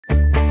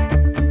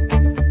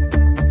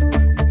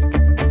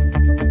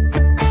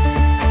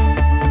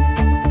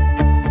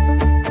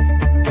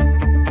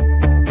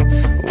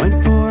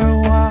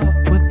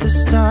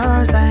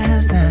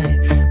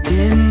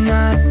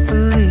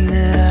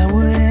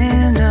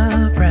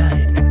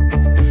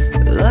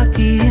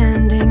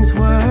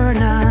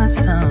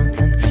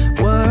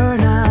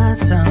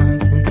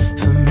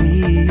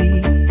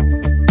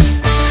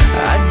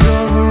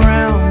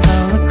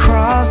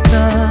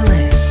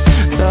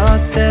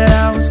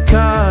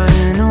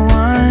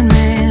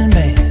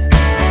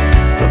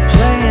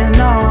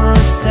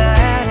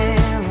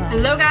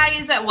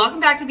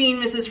housekeeping,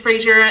 Mrs.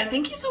 Frazier.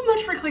 Thank you so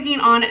much for clicking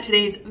on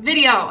today's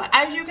video.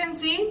 As you can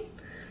see,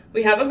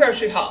 we have a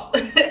grocery haul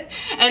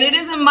and it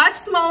is much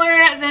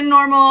smaller than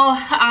normal.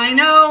 I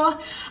know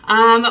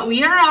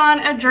we are on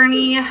a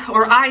journey,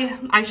 or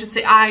I should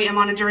say I am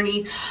on a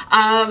journey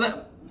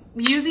of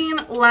using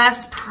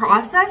less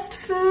processed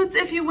foods,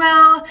 if you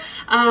will,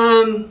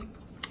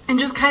 and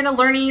just kind of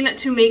learning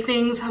to make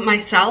things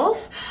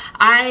myself.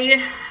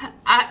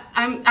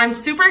 I'm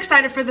super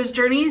excited for this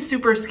journey,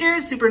 super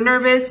scared, super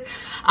nervous.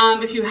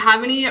 If you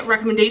have any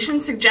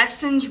recommendations,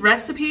 suggestions,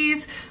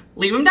 recipes,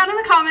 leave them down in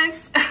the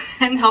comments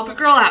and help a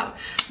girl out.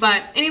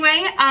 But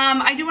anyway,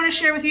 I do want to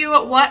share with you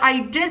what I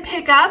did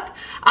pick up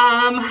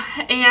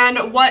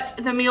and what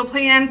the meal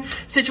plan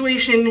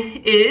situation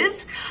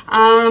is.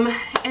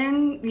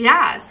 And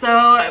yeah,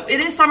 so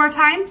it is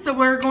summertime, so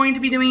we're going to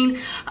be doing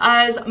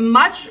as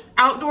much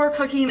outdoor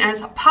cooking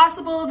as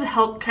possible to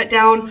help cut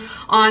down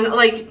on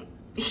like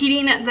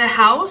heating the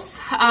house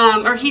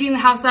or heating the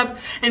house up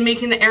and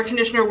making the air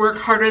conditioner work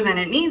harder than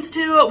it needs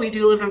to. We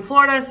do live in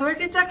Florida, so it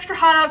gets extra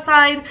hot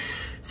outside.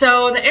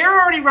 So the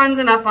air already runs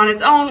enough on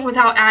its own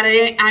without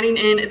adding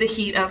in the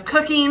heat of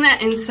cooking.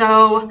 And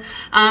so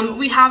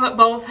we have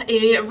both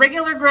a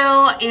regular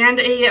grill and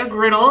a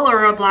griddle,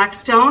 or a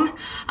bLackstone.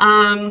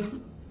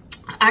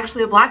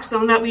 Actually a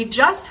bLackstone that we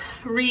just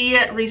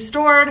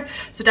restored,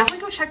 so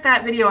definitely go check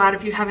that video out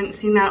if you haven't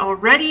seen that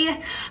already.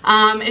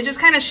 It just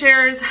kind of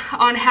shares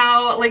on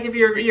how, like, if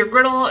your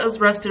griddle is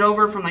rusted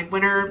over from like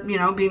winter, you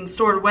know, being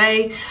stored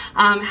away,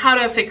 how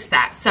to fix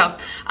that. So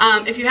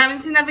if you haven't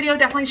seen that video,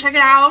 definitely check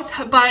it out.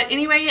 But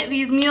anyway,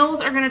 these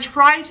meals are going to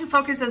try to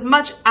focus as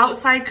much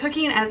outside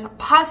cooking as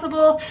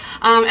possible,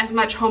 as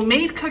much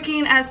homemade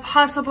cooking as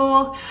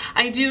possible.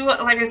 I do,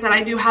 like I said,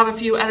 I do have a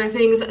few other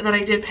things that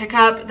I did pick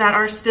up that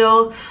are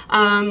still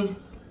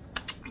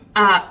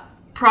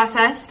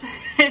processed,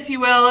 if you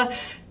will.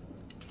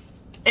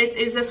 It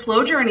is a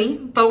slow journey,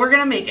 but we're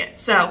gonna make it.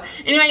 So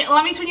anyway,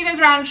 let me turn you guys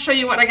around and show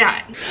you what I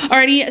got.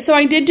 Alrighty, so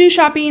I did do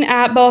shopping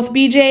at both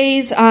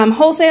BJ's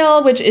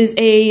Wholesale, which is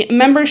a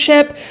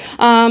membership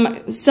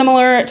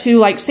similar to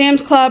like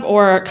Sam's Club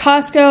or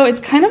Costco. It's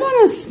kind of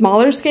on a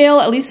smaller scale.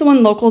 At least the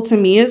one local to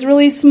me is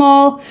really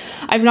small.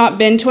 I've not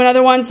been to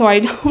another one, so I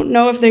don't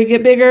know if they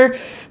get bigger,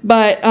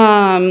 but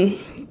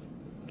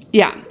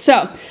yeah,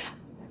 so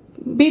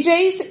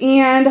BJ's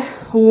and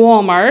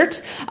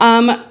Walmart.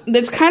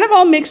 It's kind of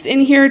all mixed in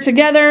here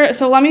together,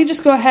 so let me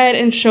just go ahead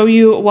and show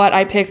you what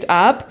I picked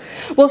up.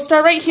 We'll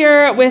start right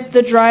here with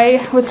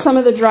some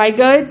of the dry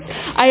goods.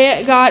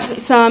 I got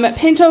some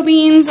pinto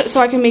beans so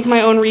I can make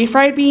my own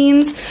refried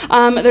beans.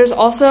 There's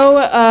also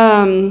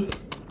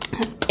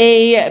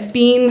a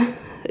bean,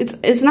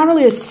 it's not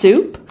really a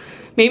soup.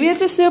 Maybe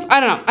it's a soup, I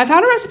don't know. I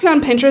found a recipe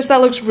on Pinterest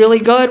that looks really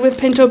good with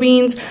pinto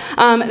beans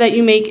that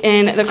you make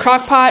in the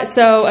crock pot.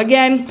 So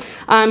again,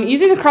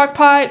 using the crock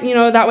pot, you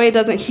know, that way it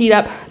doesn't heat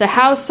up the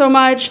house so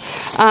much.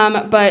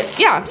 But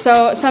yeah,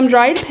 so some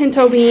dried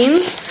pinto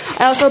beans.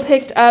 I also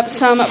picked up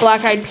some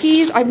black-eyed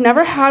peas. I've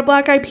never had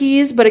black-eyed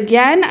peas, but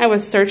again, I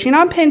was searching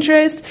on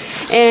Pinterest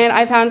and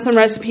I found some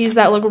recipes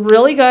that look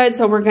really good,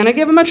 so we're gonna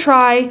give them a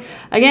try.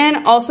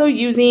 Again, also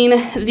using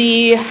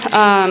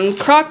the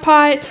crock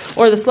pot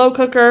or the slow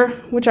cooker,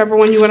 whichever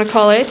one you wanna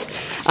call it.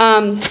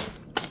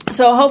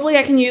 So hopefully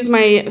I can use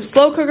my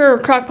slow cooker or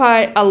crock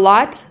pot a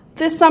lot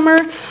this summer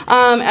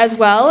as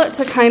well,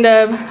 to kind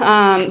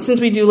of,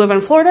 since we do live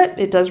in Florida,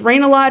 it does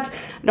rain a lot.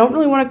 I don't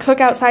really want to cook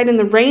outside in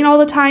the rain all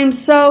the time,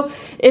 so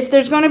if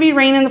there's going to be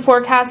rain in the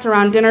forecast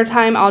around dinner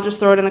time, I'll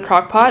just throw it in the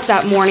crock pot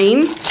that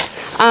morning.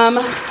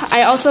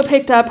 I also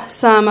picked up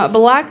some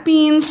black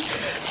beans,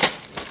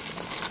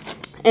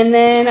 and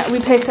then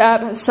we picked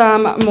up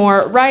some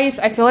more rice.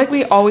 I feel like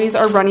we always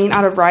are running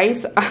out of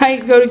rice. I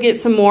go to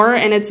get some more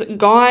and it's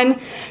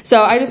gone,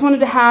 so I just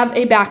wanted to have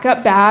a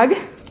backup bag.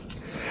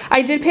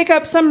 I did pick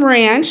up some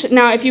ranch.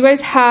 Now, if you guys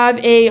have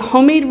a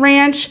homemade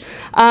ranch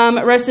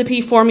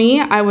recipe for me,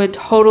 I would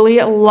totally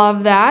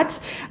love that.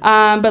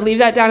 But leave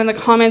that down in the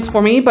comments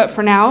for me. But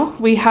for now,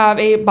 we have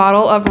a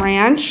bottle of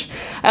ranch.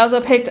 I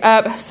also picked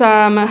up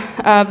some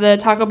of the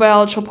Taco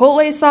Bell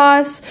Chipotle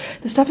sauce.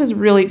 This stuff is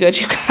really good,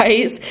 you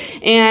guys.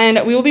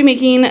 And we will be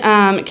making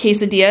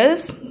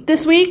quesadillas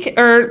this week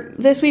or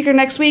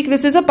next week.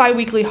 This is a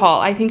bi-weekly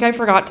haul. I think I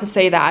forgot to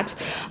say that.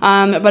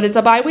 But it's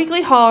a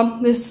bi-weekly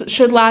haul. This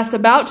should last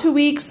about 2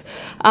 weeks.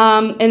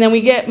 And then we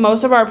get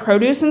most of our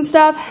produce and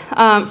stuff,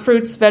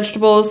 fruits,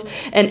 vegetables,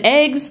 and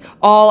eggs,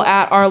 all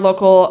at our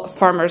local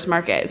farmers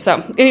market.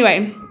 So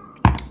anyway,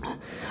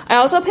 I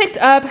also picked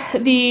up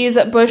these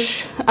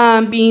bush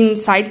bean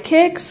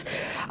sidekicks.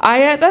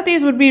 I thought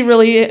these would be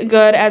really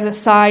good as a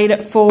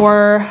side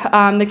for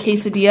the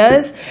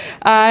quesadillas.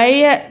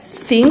 I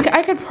think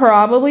I could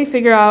probably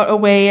figure out a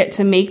way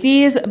to make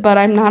these, but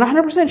I'm not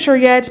 100% sure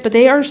yet. But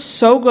they are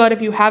so good.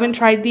 If you haven't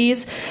tried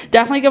these,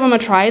 definitely give them a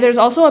try. There's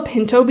also a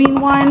pinto bean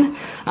one,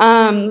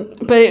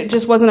 but it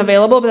just wasn't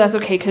available, but that's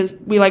okay because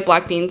we like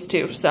black beans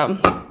too. So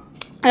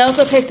I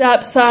also picked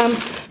up some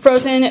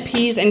frozen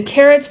peas and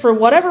carrots. For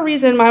whatever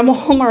reason, my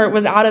Walmart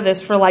was out of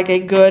this for like a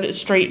good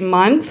straight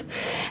month.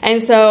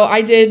 And so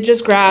I did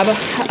just grab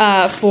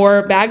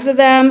 4 bags of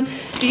them.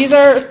 These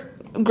are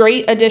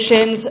great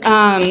additions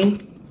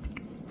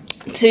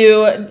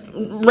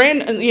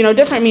to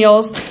different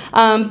meals,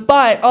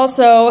 but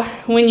also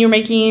when you're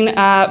making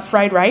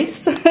fried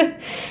rice.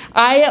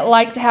 I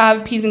like to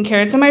have peas and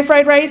carrots in my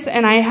fried rice,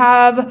 and I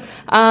have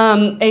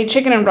a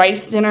chicken and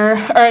rice dinner,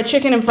 or a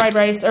chicken and fried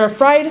rice, or a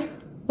fried,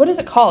 what is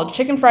it called?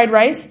 Chicken fried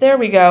rice? There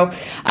we go.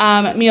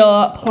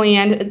 Meal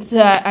planned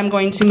that I'm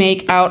going to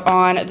make out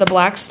on the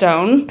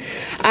bLackstone.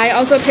 I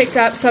also picked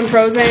up some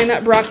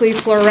frozen broccoli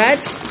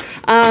florets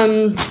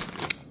to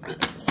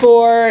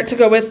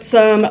go with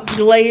some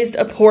glazed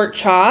pork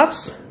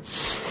chops.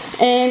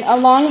 And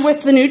along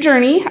with the new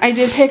journey, I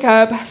did pick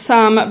up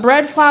some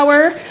bread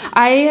flour.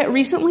 I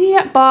recently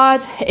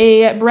bought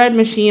a bread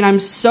machine.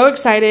 I'm so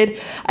excited.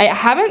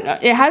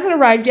 It hasn't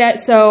arrived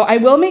yet, so I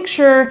will make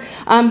sure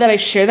that I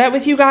share that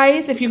with you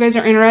guys. If you guys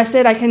are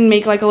interested, I can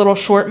make like a little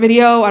short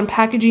video on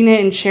packaging it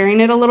and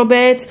sharing it a little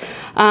bit.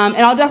 And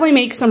I'll definitely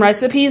make some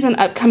recipes and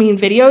upcoming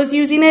videos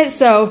using it.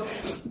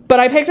 But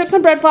I picked up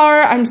some bread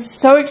flour. I'm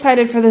so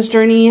excited for this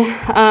journey.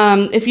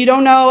 If you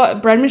don't know,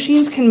 bread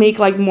machines can make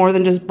like more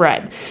than just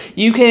bread.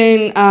 You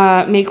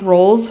can make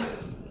rolls,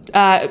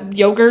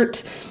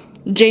 yogurt,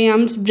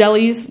 jams,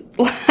 jellies.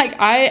 Like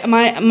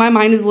my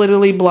mind is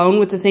literally blown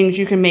with the things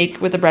you can make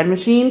with a bread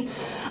machine.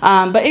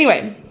 But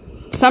anyway,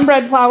 some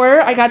bread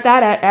flour. I got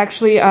that at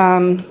actually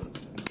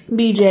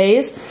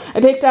BJ's.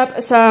 I picked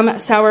up some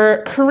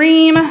sour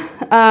cream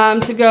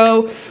to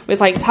go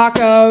with like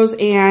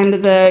tacos and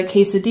the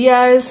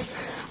quesadillas.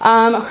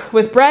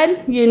 With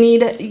bread, you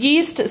need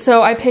yeast,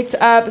 so I picked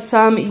up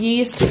some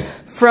yeast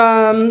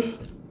from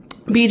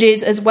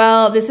BJ's as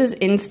well. This is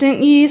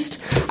instant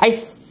yeast. I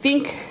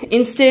think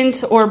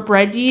instant or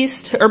bread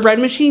yeast or bread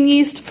machine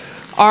yeast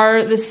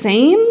are the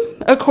same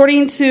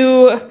according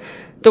to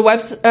the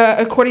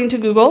according to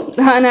Google,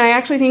 and I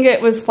actually think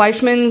it was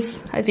Fleischmann's,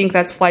 I think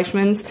that's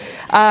Fleischmann's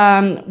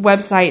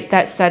website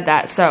that said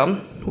that, so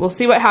we'll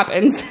see what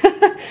happens.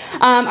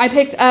 I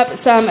picked up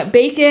some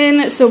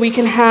bacon so we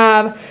can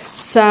have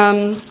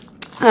some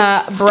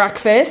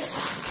breakfast,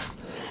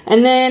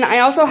 and then I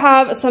also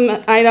have some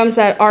items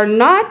that are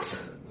not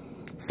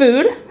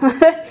food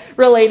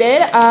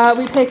related.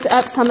 We picked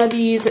up some of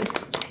these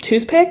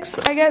toothpicks,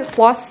 I guess,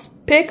 floss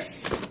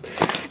picks.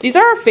 These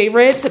are our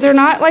favorites. They're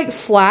not like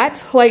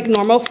flat like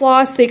normal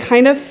floss. They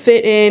kind of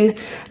fit in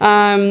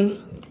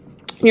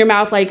your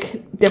mouth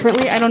like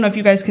differently. I don't know if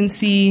you guys can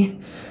see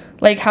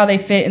like how they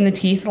fit in the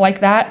teeth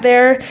like that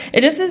there.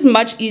 It just is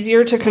much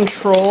easier to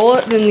control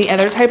than the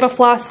other type of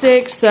floss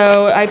stick.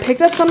 So I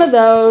picked up some of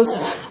those,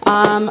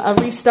 a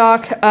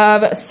restock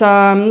of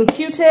some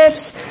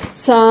Q-tips,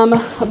 some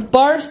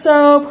bar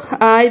soap.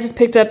 I just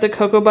picked up the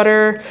cocoa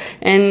butter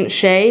and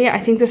shea. I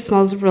think this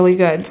smells really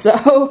good.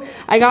 So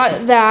I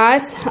got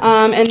that.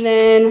 And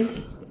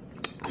then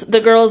the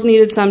girls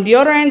needed some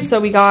deodorant, so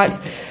we got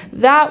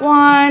that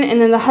one.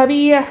 And then the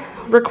hubby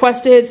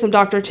requested some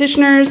Dr.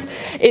 Tischner's.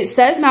 It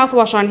says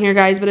mouthwash on here,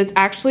 guys, but it's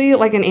actually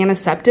like an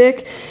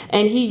antiseptic,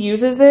 and he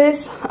uses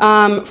this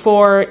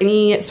for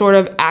any sort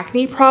of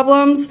acne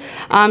problems.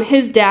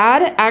 His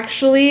dad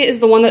actually is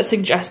the one that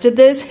suggested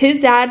this.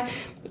 His dad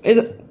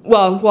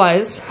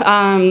was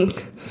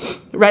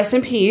rest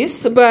in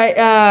peace,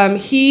 but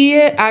he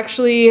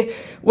actually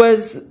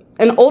was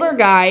an older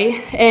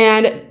guy,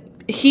 and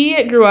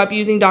he grew up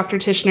using Dr.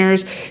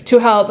 Tischner's to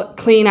help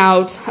clean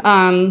out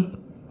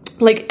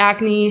like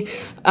acne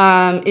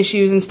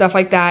issues and stuff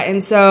like that.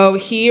 And so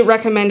he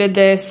recommended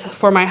this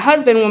for my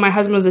husband when my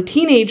husband was a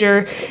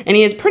teenager, and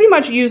he has pretty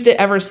much used it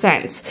ever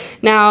since.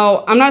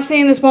 Now, I'm not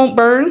saying this won't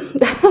burn,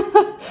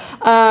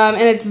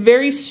 and it's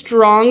very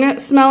strong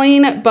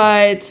smelling,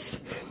 but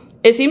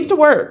it seems to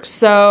work.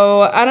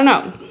 So I don't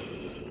know.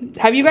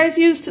 Have you guys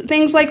used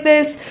things like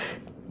this?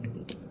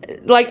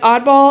 Like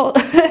oddball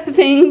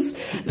things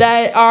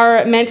that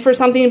are meant for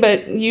something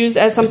but used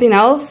as something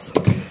else?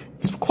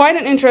 It's quite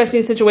an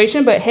interesting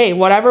situation, but hey,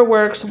 whatever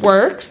works,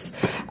 works.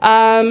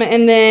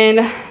 And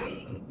then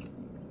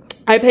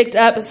I picked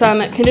up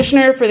some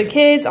conditioner for the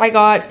kids. I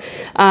got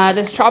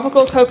this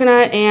tropical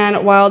coconut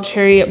and wild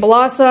cherry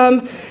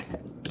blossom.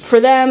 For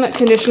them,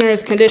 conditioner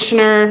is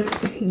conditioner.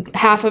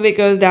 Half of it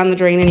goes down the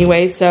drain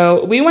anyway,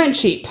 so we went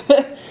cheap.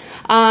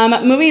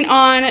 Moving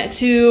on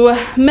to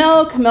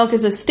milk. Milk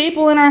is a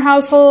staple in our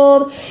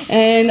household.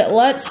 And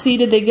let's see,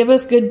 did they give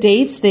us good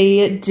dates?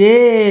 They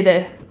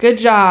did. Good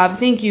job.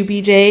 Thank you,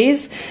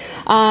 BJ's.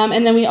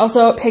 And then we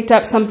also picked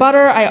up some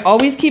butter. I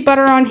always keep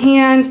butter on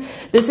hand.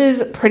 This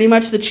is pretty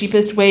much the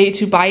cheapest way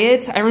to buy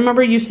it. I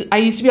remember I used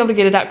to be able to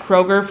get it at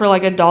Kroger for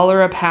like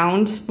 $1 a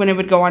pound when it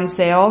would go on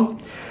sale.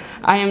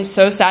 I am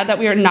so sad that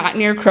we are not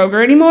near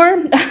Kroger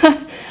anymore.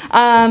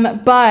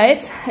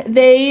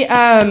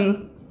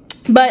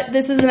 But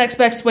this is the next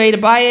best way to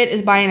buy it,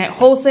 is buying it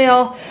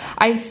wholesale.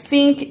 I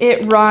think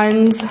it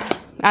runs,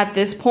 at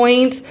this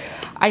point,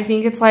 I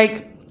think it's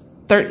like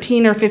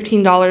 $13 or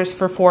 $15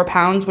 for 4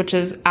 pounds, which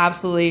is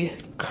absolutely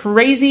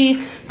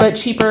crazy, but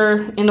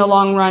cheaper in the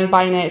long run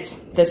buying it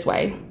this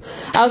way.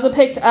 I also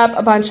picked up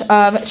a bunch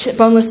of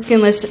boneless,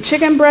 skinless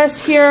chicken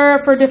breasts here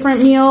for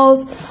different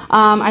meals.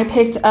 I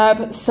picked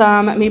up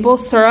some maple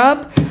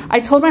syrup. I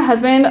told my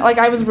husband, like,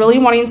 I was really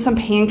wanting some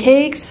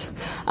pancakes,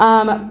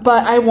 but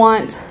I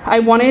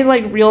wanted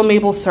like real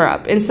maple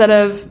syrup instead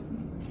of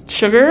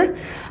sugar.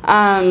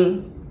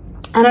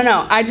 I don't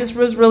know. I just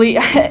was really,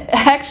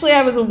 actually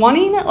I was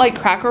wanting like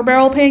Cracker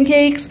Barrel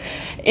pancakes,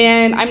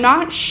 and I'm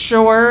not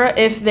sure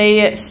if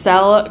they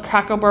sell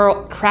Cracker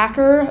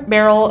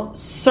Barrel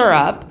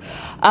syrup,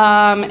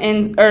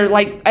 or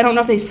like, I don't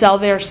know if they sell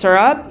their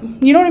syrup,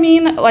 you know what I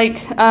mean? Like,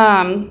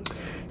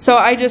 so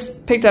I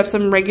just picked up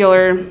some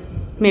regular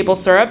maple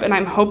syrup, and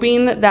I'm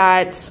hoping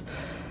that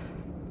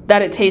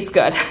it tastes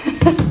good.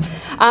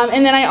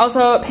 And then I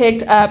also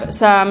picked up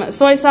some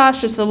soy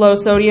sauce, just the low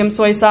sodium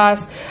soy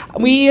sauce.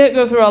 We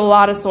go through a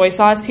lot of soy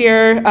sauce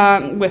here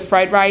with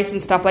fried rice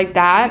and stuff like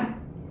that.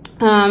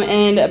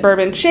 And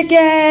bourbon chicken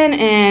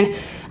and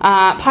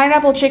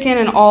pineapple chicken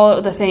and all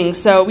of the things.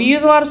 So we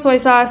use a lot of soy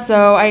sauce,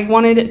 so I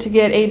wanted to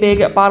get a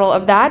big bottle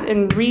of that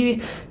and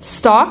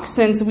restock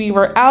since we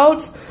were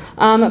out.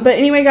 But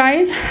anyway,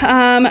 guys,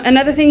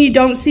 another thing you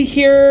don't see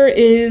here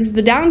is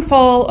the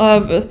downfall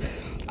of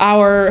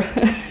our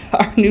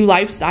new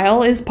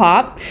lifestyle is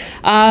pop.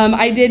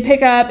 I did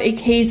pick up a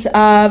case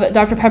of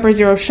Dr. Pepper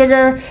Zero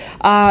Sugar,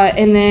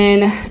 and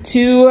then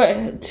two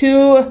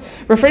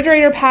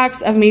refrigerator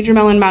packs of Major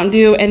Melon Mountain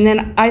Dew. And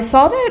then I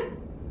saw that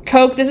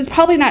Coke, this is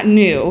probably not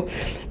new,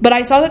 but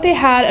I saw that they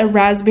had a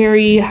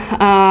raspberry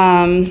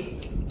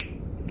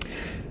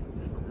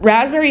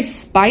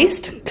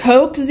spiced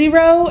Coke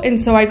Zero, and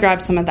so I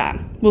grabbed some of that.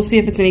 We'll see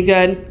if it's any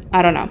good.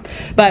 I don't know.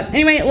 But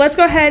anyway, let's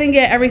go ahead and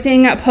get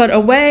everything put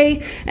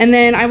away, and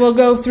then I will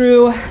go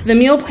through the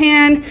meal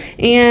plan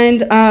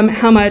and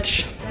how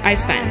much I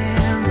spent.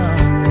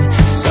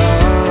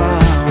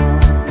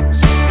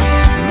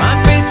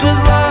 My faith was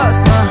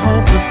lost, my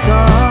hope was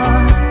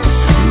gone.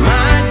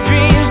 My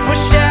dreams were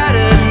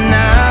shattered and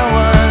I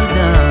was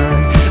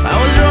done. I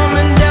was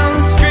roaming down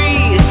the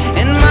street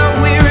in my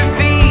weary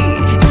feet,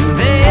 and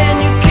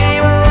then you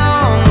came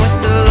along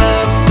with the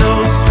love so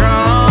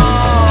strong.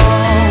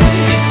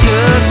 You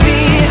took me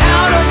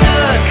out of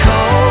the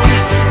cold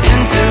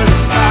into the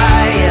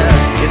fire.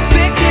 You're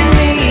picking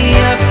me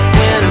up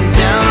when I'm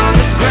down on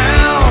the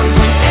ground.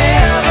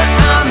 Whenever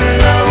I'm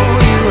low,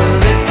 you are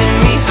lifting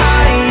me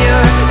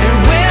higher. And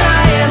when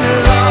I am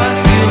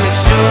lost, you make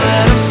sure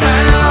that I'm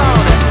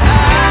found.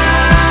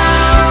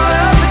 Out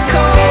of the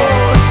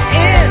cold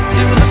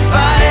into the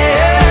fire.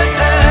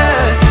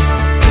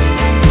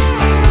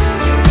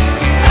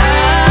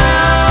 Out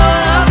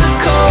of the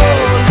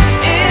cold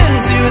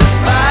into the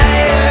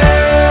fire.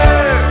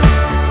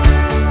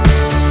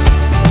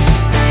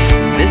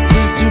 This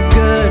is too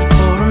good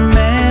for a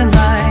man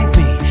like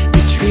me.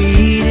 Be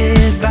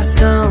treated by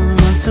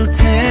someone so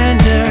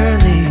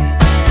tenderly.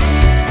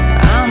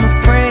 I'm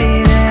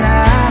afraid that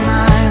I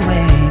might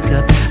wake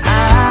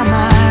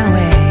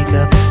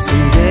up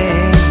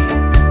someday.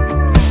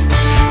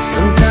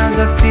 Sometimes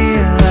I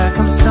feel like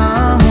I'm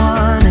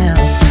someone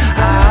else.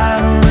 I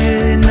don't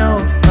really know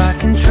if I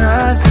can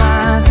trust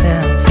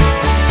myself.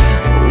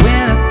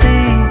 When I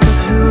think of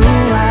who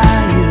I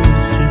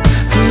used to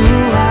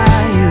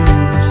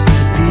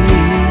be.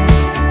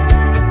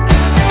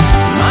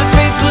 My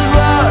faith was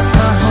lost,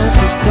 my hope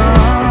was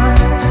gone.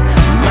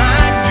 My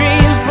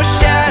dreams were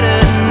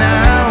shattered and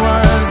I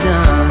was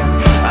done.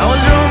 I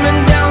was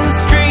roaming down the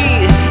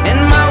street in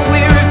my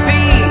weary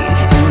feet,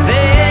 and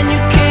then you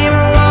came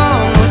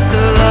along with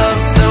the love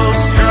so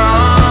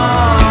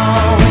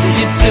strong.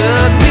 You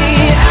took me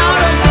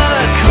out of the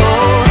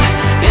cold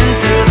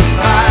into the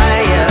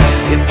fire.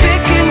 You're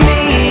picking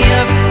me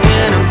up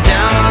when I'm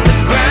down on the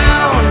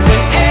ground.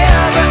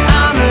 Whenever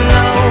I'm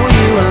low,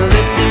 you are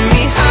lifting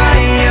me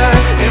higher.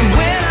 And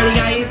when Hey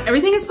guys,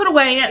 everything is put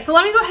away, so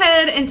let me go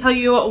ahead and tell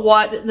you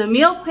what the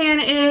meal plan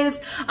is.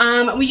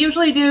 We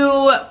usually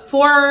do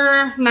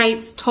 4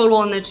 nights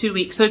total in the 2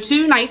 weeks. So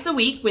 2 nights a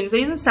week.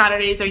 Wednesdays and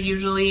Saturdays are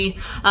usually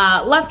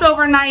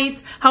leftover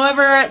nights.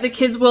 However, the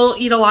kids will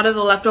eat a lot of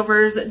the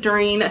leftovers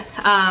during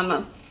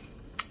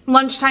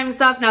lunchtime and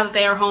stuff now that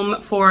they are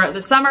home for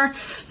the summer.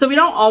 So we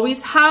don't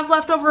always have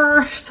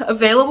leftovers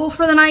available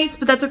for the nights,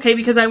 but that's okay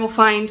because I will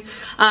find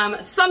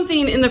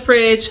something in the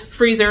fridge,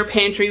 freezer,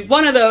 pantry,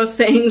 one of those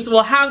things.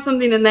 We'll have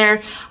something in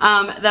there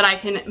that I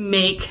can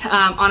make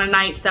on a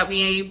night that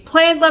we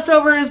planned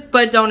leftovers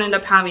but don't end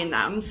up having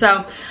them.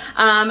 So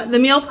the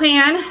meal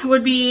plan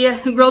would be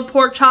grilled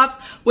pork chops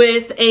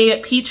with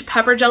a peach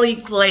pepper jelly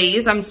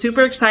glaze. I'm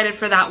super excited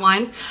for that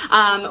one.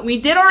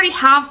 We did already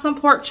have some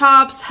pork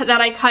chops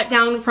that I cut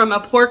down from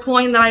a pork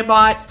loin that I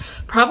bought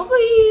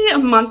probably a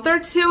month or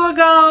 2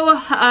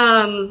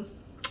 ago.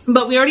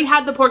 But we already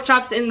had the pork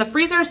chops in the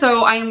freezer,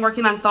 so I am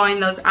working on thawing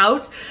those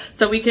out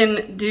so we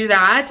can do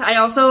that. I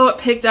also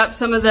picked up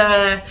some of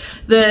the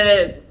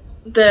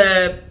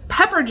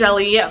pepper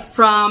jelly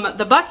from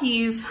the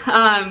Buc-ee's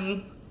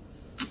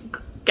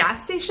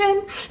gas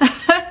station.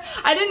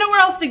 I didn't know where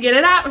else to get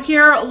it at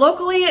here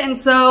locally, and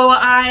so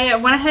I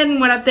went ahead and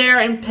went up there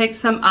and picked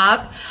some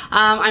up.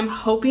 I'm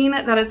hoping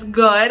that it's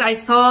good. I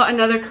saw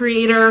another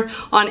creator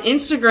on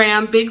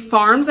Instagram, Big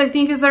Farms I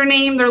think is their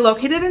name. They're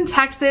located in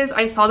Texas.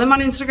 I saw them on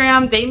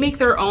Instagram. They make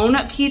their own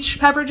peach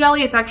pepper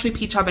jelly. It's actually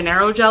peach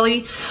habanero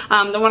jelly.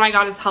 The one I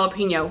got is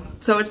jalapeno,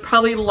 so it's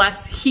probably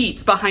less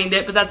heat behind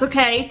it, but that's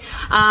okay.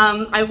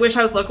 I wish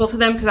I was local to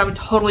them because I would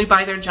totally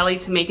buy their jelly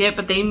to make it,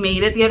 but they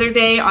made it the other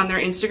day on their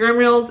Instagram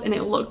reels and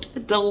it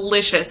looked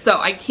delicious. So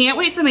I can't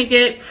wait to make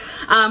it.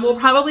 We'll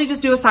probably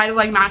just do a side of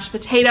like mashed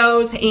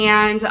potatoes,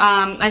 and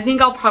I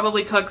think I'll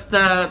probably cook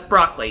the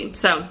broccoli.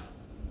 So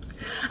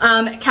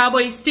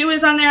cowboy stew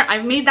is on there.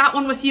 I've made that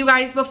one with you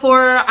guys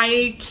before.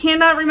 I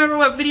cannot remember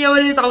what video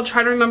it is. I'll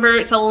try to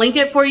remember to link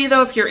it for you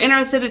though if you're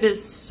interested. It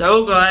is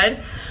so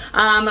good.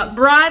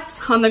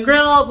 Brats on the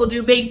grill. We'll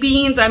do baked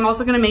beans. I'm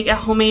also going to make a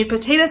homemade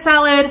potato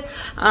salad.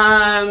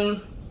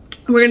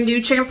 We're going to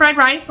do chicken fried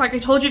rice like I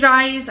told you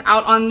guys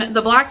out on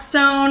the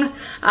bLackstone.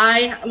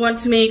 I want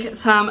to make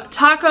some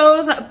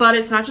tacos, but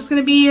it's not just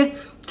going to be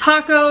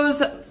tacos,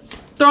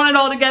 throwing it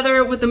all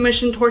together with the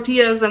mission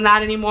tortillas and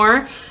that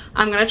anymore.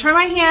 I'm going to try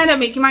my hand at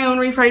making my own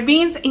refried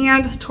beans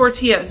and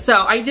tortillas.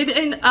 So I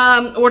did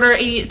order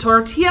a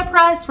tortilla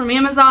press from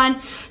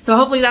Amazon. So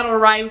hopefully that'll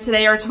arrive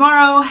today or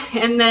tomorrow.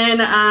 And then,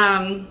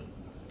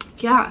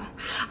 yeah,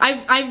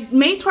 I've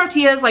made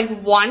tortillas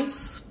like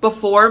once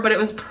before, but it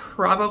was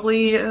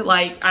probably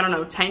like, I don't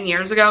know, 10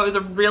 years ago. It was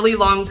a really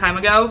long time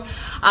ago.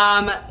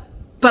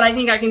 But I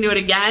think I can do it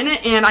again,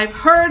 and I've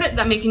heard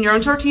that making your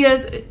own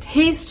tortillas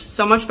tastes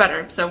so much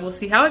better, so we'll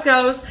see how it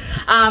goes.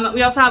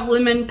 We also have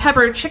lemon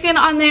pepper chicken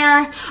on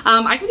there.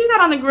 I can do that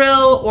on the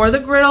grill or the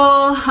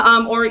griddle,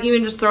 or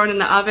even just throw it in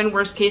the oven,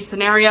 worst case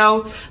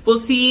scenario. We'll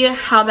see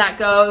how that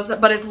goes,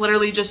 but it's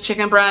literally just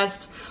chicken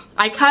breast.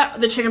 I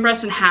cut the chicken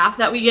breast in half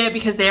that we get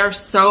because they are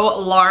so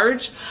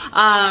large,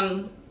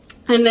 and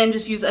then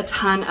just use a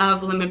ton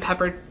of lemon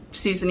pepper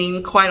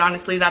seasoning. Quite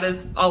honestly, that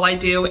is all I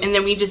do, and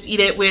then we just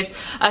eat it with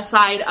a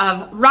side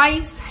of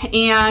rice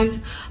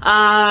and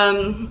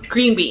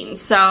green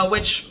beans, so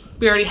which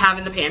we already have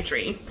in the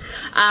pantry.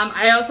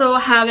 I also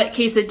have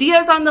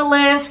quesadillas on the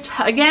list.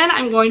 Again,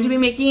 I'm going to be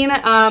making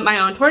my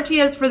own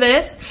tortillas for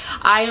this.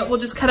 I will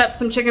just cut up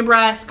some chicken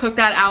breast, cook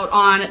that out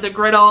on the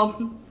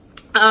griddle,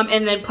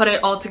 and then put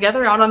it all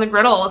together out on the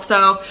griddle.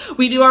 So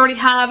we do already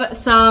have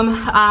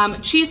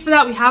some cheese for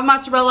that. We have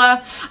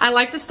mozzarella. I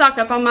like to stock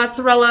up on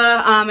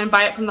mozzarella and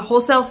buy it from the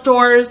wholesale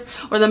stores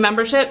or the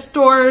membership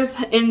stores,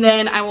 and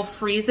then I will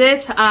freeze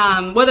it.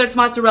 Whether it's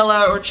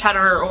mozzarella or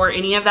cheddar or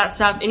any of that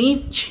stuff,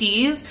 any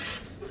cheese,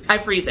 I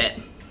freeze it.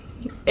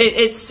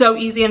 It's so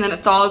easy, and then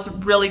it thaws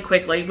really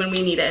quickly when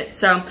we need it.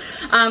 So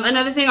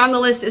another thing on the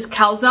list is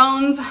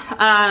calzones.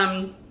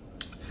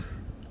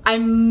 I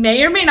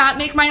may or may not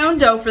make my own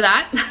dough for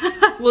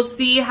that. We'll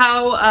see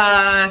how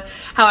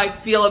I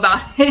feel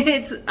about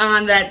it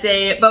on that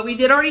day. But we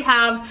did already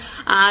have,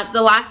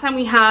 the last time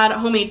we had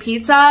homemade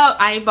pizza,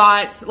 I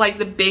bought like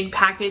the big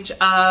package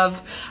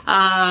of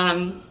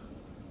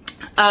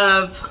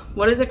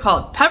what is it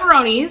called?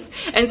 Pepperonis.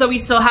 And so we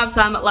still have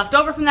some left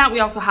over from that. We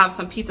also have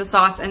some pizza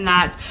sauce and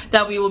that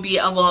we will be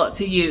able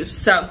to use.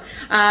 So,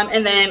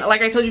 and then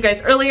like I told you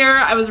guys earlier,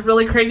 I was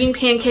really craving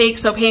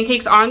pancakes. So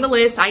pancakes are on the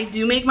list. I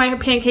do make my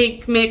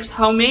pancake mix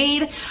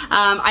homemade.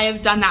 I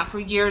have done that for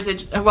years.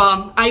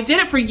 Well, I did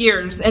it for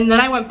years, and then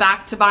I went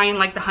back to buying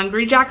like the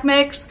Hungry Jack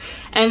mix.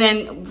 And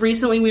then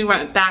recently we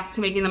went back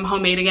to making them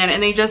homemade again,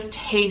 and they just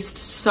taste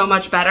so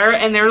much better.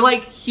 And they're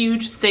like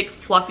huge, thick,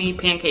 fluffy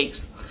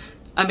pancakes.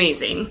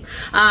 Amazing.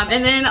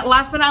 And then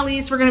last but not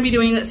least, we're going to be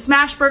doing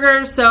smash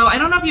burgers. So I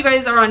don't know if you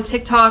guys are on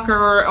TikTok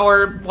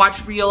or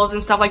watch reels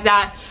and stuff like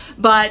that,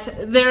 but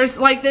there's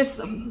like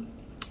this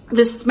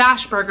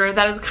smash burger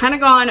that has kind of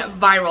gone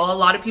viral. A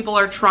lot of people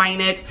are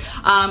trying it,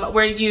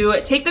 where you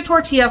take the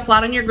tortilla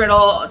flat on your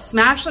griddle,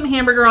 smash some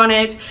hamburger on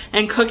it,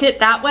 and cook it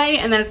that way,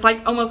 and then it's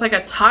like almost like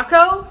a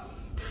taco,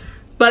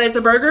 but it's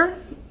a burger.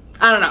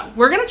 I don't know.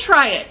 We're gonna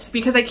try it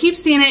because I keep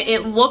seeing it.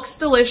 It looks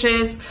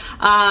delicious,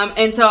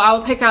 and so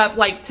I'll pick up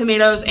like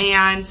tomatoes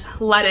and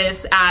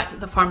lettuce at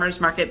the farmer's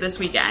market this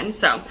weekend.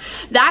 So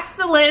that's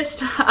the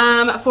list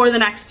for the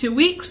next 2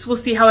 weeks. We'll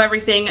see how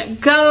everything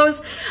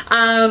goes.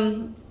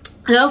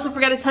 I also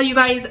forgot to tell you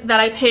guys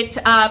that I picked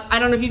up, I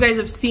don't know if you guys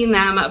have seen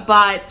them,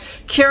 but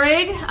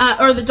Keurig,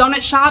 or the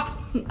donut shop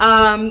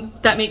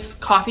that makes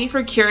coffee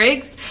for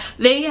Keurigs,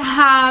 they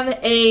have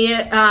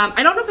a,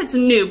 I don't know if it's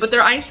new, but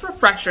they're iced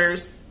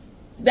refreshers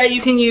that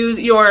you can use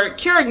your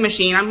Keurig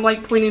machine. I'm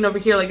like pointing over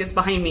here like it's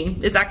behind me.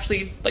 It's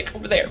actually like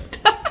over there.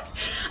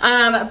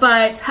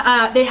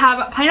 But they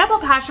have pineapple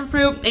passion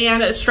fruit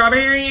and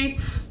strawberry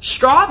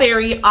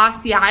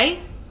acai.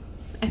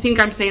 I think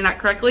I'm saying that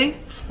correctly.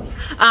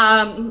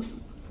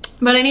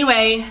 But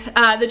anyway,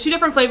 the two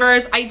different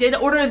flavors, I did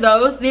order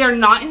those. They are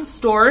not in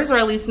stores, or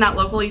at least not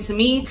locally to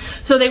me,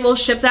 so they will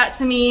ship that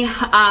to me.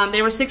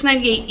 They were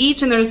 $6.98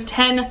 each, and there's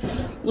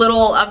 10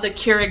 little of the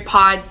Keurig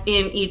pods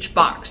in each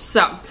box.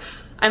 So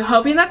I'm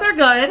hoping that they're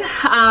good.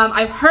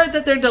 I've heard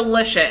that they're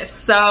delicious.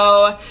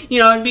 So, you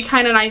know, it'd be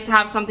kind of nice to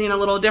have something a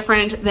little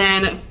different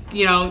than,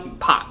 you know,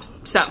 pop.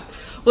 So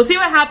we'll see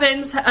what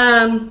happens.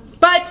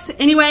 But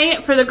anyway,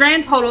 for the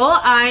grand total,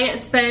 I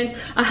spent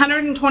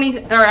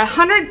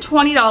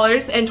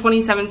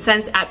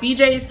 $120.27 at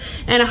BJ's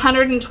and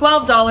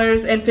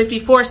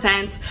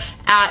 $112.54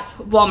 at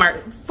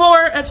Walmart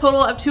for a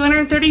total of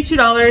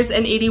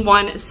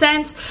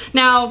 $232.81.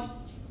 Now,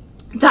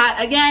 that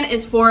again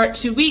is for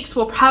 2 weeks.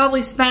 We'll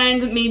probably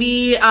spend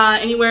maybe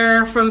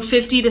anywhere from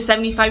 $50 to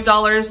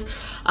 $75,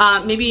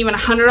 maybe even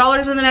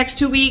 $100 in the next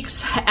 2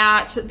 weeks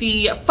at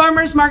the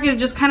farmer's market. It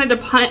just kind of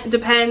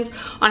depends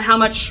on how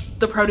much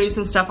the produce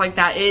and stuff like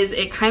that is.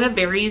 It kind of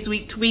varies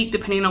week to week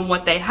depending on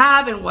what they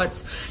have and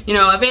what's, you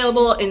know,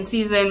 available in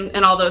season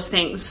and all those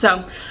things.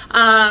 So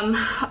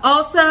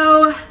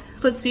also,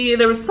 let's see,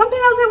 there was something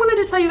else I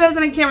wanted to tell you guys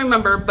and I can't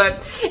remember.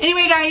 But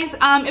anyway, guys,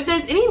 if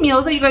there's any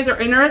meals that you guys are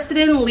interested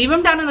in, leave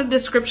them down in the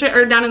description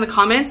or down in the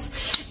comments,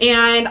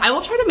 and I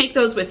will try to make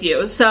those with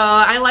you. So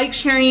I like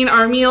sharing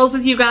our meals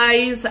with you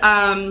guys,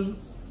 and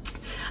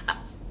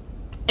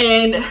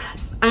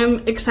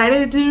I'm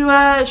excited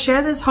to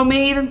share this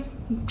homemade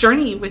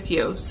journey with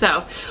you.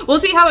 So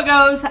we'll see how it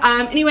goes.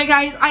 Anyway,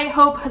 guys, I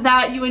hope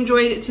that you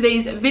enjoyed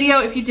today's video.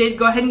 If you did,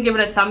 go ahead and give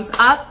it a thumbs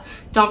up.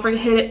 Don't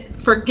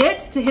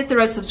forget to hit the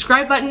red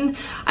subscribe button.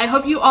 I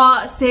hope you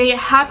all stay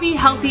happy,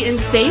 healthy, and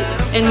safe,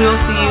 and we'll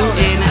see you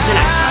in the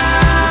next one.